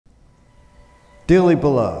Dearly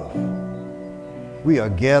beloved, we are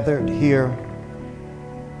gathered here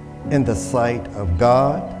in the sight of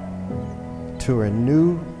God to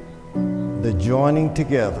renew the joining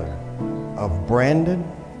together of Brandon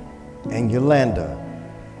and Ulanda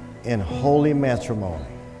in holy matrimony.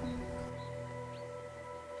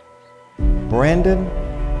 Brandon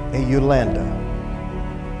and Ulanda,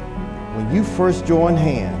 when you first joined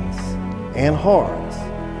hands and hearts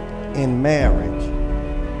in marriage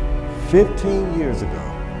 15 years ago,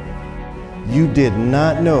 you did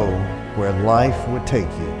not know where life would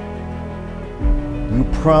take you. You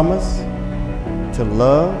promised to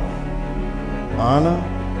love, honor,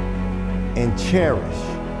 and cherish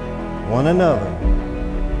one another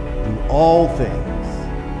through all things.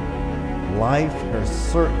 Life has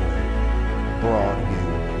certainly brought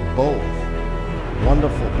you both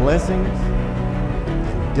wonderful blessings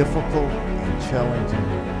and difficult and challenging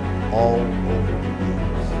all over the years.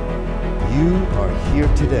 You are here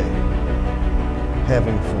today,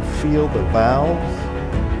 having fulfilled the vows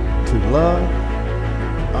to love,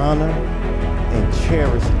 honor, and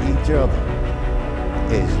cherish each other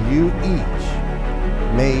as you each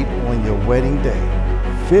made on your wedding day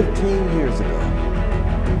 15 years ago.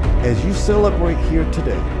 As you celebrate here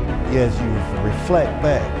today, as you reflect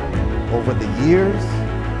back over the years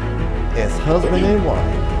as husband and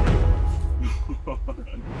wife.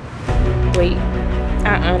 Wait,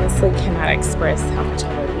 I honestly cannot express how much I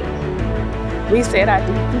love you. We said I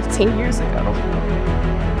do 15 years ago.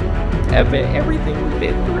 After everything we've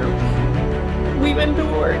been through, we've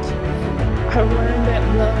endured. I've learned that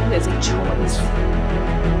love is a choice.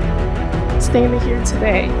 Standing here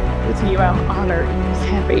today with you, I'm honored and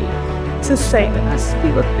happy to say that I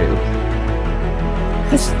still do.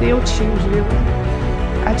 I still choose you.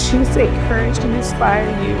 I choose to encourage and inspire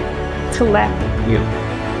you, to laugh with you,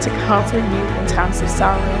 to comfort you in times of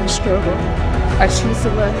sorrow and struggle. I choose to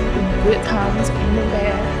love you in good times and in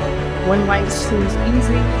bad, when life seems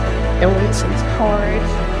easy and when it seems hard,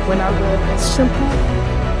 when our love is simple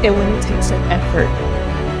and when it takes an effort.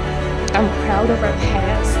 I'm proud of our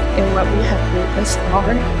past and what we have built thus far,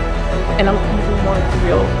 and I'm even more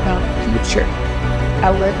thrilled about the future. I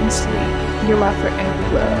love you, sweet. You're my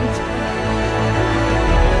forever love.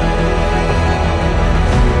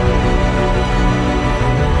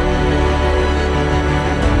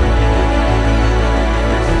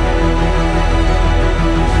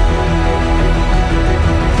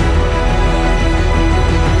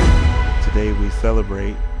 Today we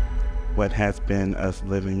celebrate what has been us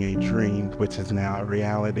living a dream, which is now a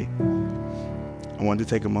reality. I wanted to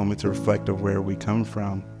take a moment to reflect on where we come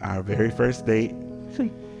from, our very first date,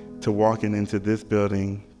 to walking into this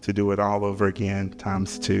building to do it all over again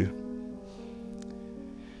 ×2.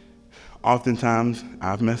 Oftentimes,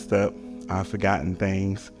 I've messed up, I've forgotten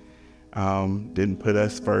things, didn't put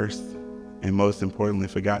us first, and most importantly,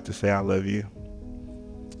 forgot to say I love you.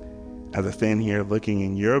 As I stand here looking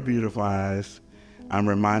in your beautiful eyes, I'm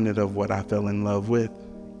reminded of what I fell in love with.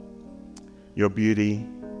 Your beauty,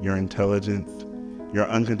 your intelligence, your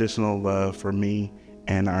unconditional love for me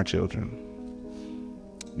and our children.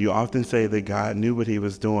 You often say that God knew what he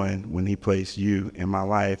was doing when he placed you in my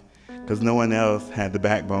life, because no one else had the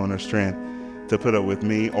backbone or strength to put up with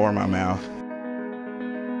me or my mouth.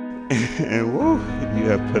 And woo, you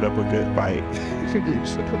have put up a good fight.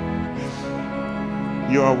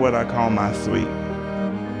 You are what I call my sweet.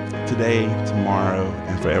 Today, tomorrow,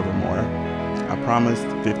 and forevermore. I promised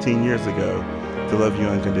 15 years ago to love you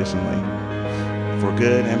unconditionally, for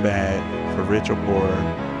good and bad, for rich or poor,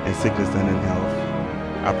 in sickness and in health.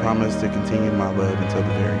 I promise to continue my love until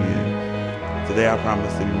the very end. Today I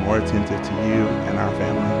promise to be more attentive to you and our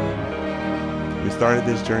family. We started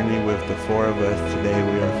this journey with the 4 of us. Today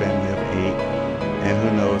we are a family of 8, and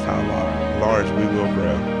who knows how large we will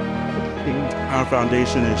grow. Our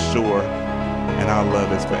foundation is sure, and our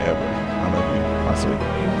love is forever. I love you, my sweet.